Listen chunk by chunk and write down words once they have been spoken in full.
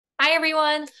Hi,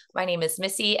 everyone. My name is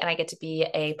Missy, and I get to be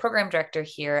a program director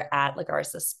here at La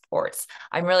Garza Sports.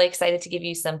 I'm really excited to give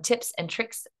you some tips and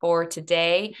tricks for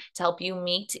today to help you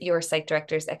meet your site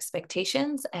director's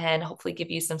expectations and hopefully give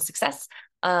you some success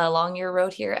along your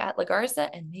road here at La Garza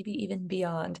and maybe even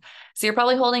beyond. So you're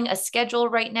probably holding a schedule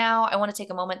right now. I want to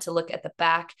take a moment to look at the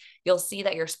back. You'll see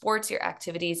that your sports, your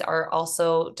activities are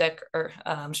also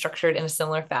structured in a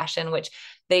similar fashion, which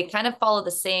they kind of follow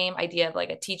the same idea of like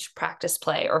a teach, practice,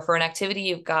 play, or for an activity,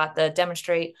 you've got the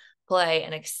demonstrate, play,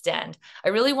 and extend. I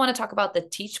really want to talk about the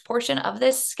teach portion of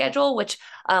this schedule, which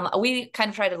we kind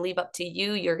of try to leave up to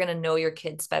you. You're going to know your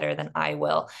kids better than I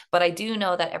will, but I do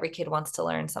know that every kid wants to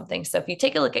learn something. So if you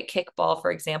take a look at kickball,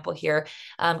 for example, here,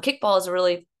 kickball is a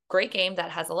really great game that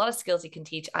has a lot of skills you can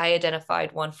teach. I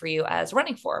identified one for you as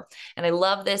running for. And I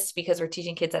love this because we're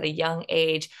teaching kids at a young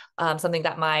age, something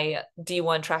that my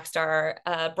D1 track star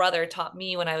brother taught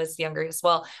me when I was younger as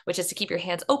well, which is to keep your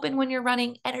hands open when you're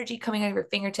running, energy coming out of your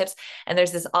fingertips. And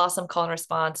there's this awesome call and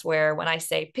response where when I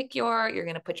say pick you're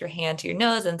going to put your hand to your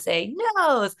nose and say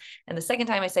nose. And the second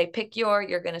time I say pick you're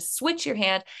going to switch your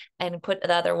hand and put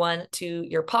the other one to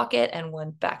your pocket and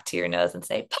one back to your nose and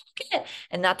say pocket.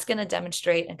 And that's going to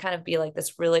demonstrate and kind of be like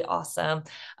this really awesome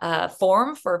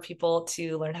form for people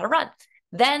to learn how to run.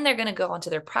 Then they're going to go onto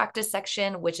their practice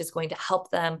section, which is going to help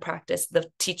them practice the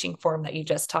teaching form that you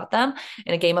just taught them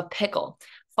in a game of pickle.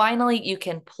 Finally, you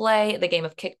can play the game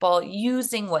of kickball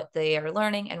using what they are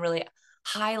learning and really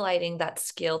highlighting that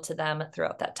skill to them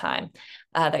throughout that time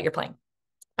that you're playing.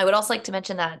 I would also like to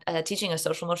mention that teaching a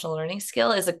social emotional learning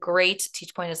skill is a great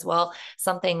teach point as well.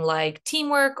 Something like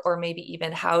teamwork, or maybe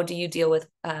even how do you deal with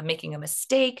making a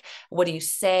mistake? What do you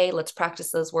say? Let's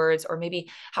practice those words. Or maybe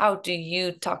how do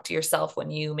you talk to yourself when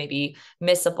you maybe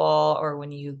miss a ball or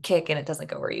when you kick and it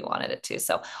doesn't go where you wanted it to?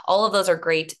 So all of those are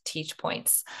great teach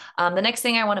points. The next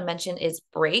thing I want to mention is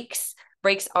breaks.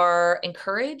 Breaks are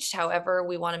encouraged. However,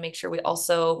 we want to make sure we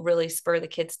also really spur the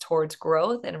kids towards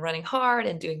growth and running hard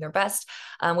and doing their best.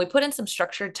 We put in some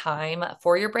structured time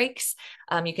for your breaks.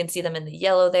 You can see them in the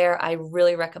yellow there. I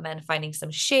really recommend finding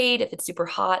some shade if it's super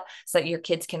hot so that your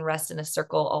kids can rest in a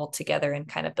circle all together and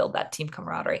kind of build that team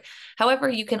camaraderie. However,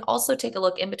 you can also take a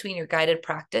look in between your guided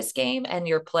practice game and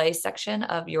your play section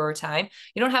of your time.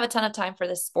 You don't have a ton of time for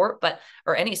this sport,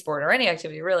 or any sport or any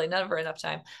activity, really, never enough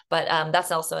time. But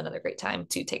that's also another great time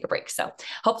to take a break. So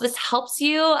hope this helps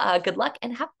you. Good luck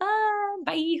and have fun.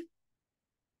 Bye.